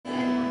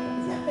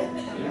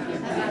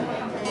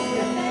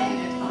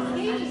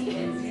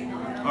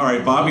All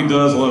right, Bobby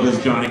does love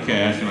his Johnny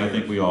Cash, and I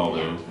think we all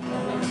do.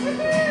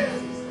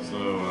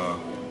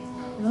 So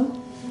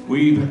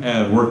we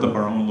have worked up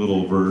our own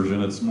little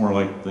version. It's more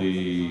like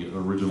the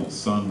original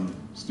Sun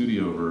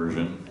Studio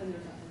version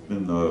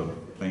than the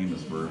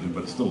famous version,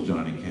 but still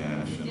Johnny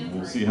Cash. And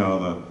we'll see how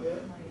the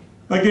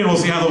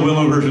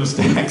Willow version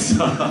stacks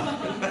up.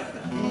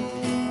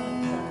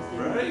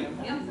 Ready?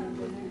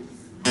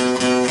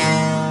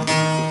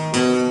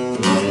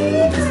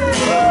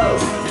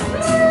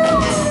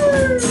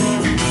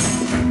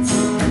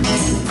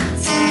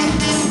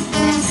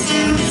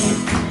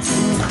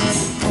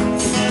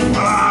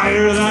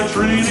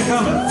 Train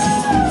a-comin',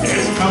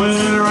 it's coming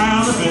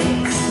around the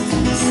bend.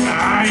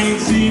 I ain't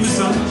seen the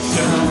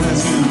sunshine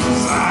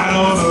since I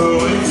don't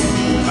know it.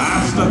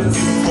 I'm stuck in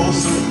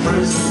Fulsom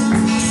Prison,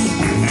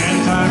 and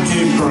time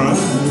keeps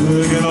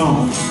dragging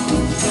on.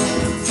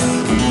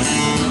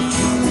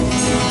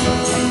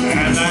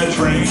 And that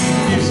train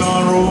keeps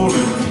on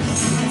rolling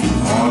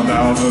on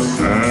down the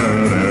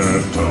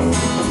sad toll.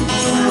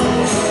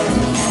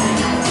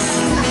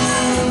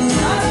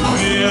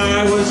 When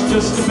I was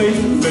just a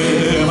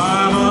baby,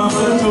 my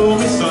mama told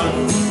me,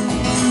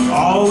 son,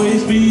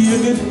 always be a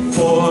good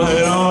boy,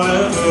 don't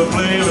ever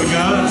play with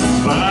guns.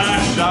 But I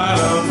shot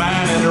a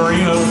man in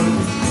Reno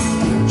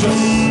just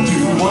to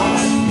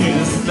watch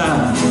him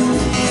die.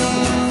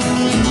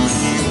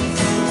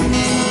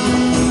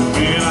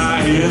 When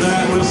I hear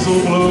that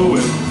whistle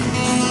blowing,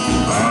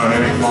 I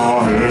hang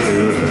my head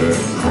and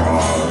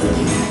cry.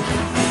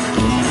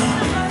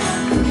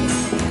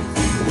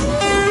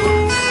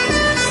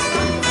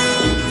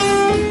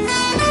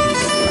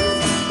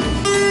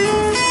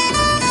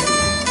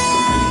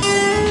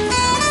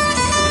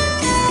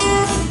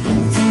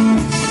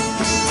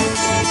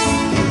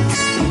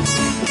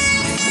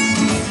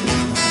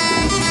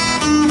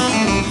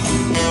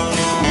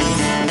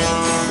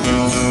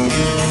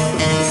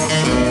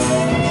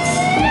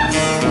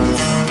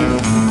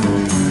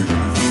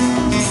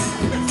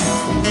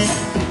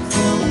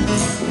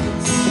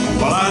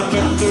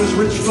 There's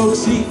rich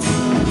folks eating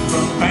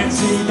from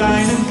fancy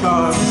dining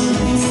cars,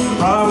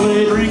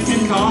 probably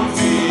drinking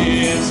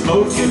coffee and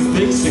smoking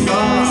big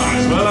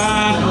cigars. But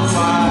I know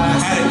I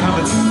had it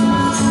coming,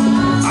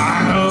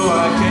 I know I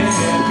can't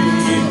be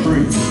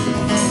free.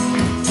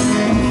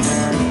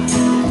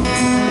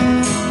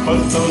 But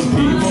those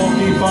people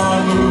keep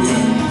on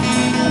moving,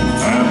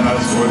 and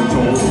that's what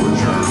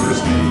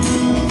tortures me.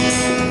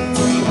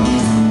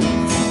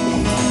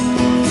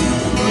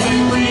 They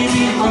free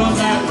me from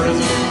that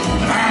prison,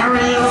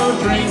 railroad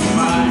train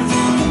mine.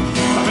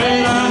 I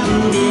bet I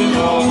moved it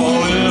all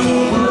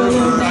little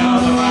further down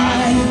the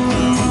line.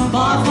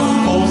 Far from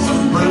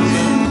Fulsom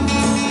Prison,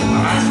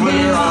 that's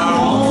where I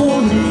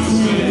want to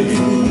stay.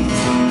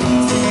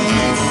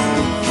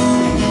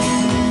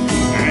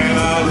 And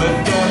I let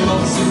that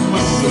lonesome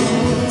whistle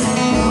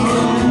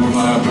blow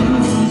my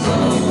blues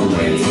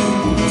away.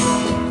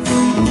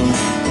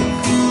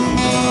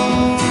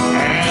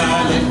 And I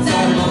let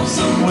that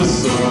lonesome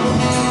whistle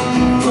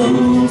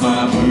blow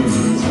my blues.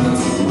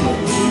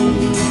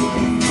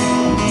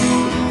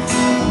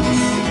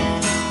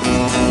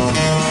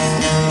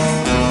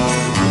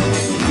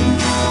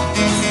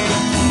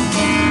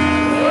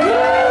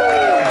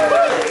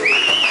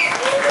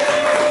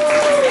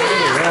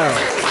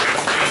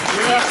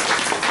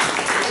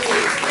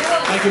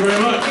 Thank you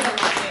very much.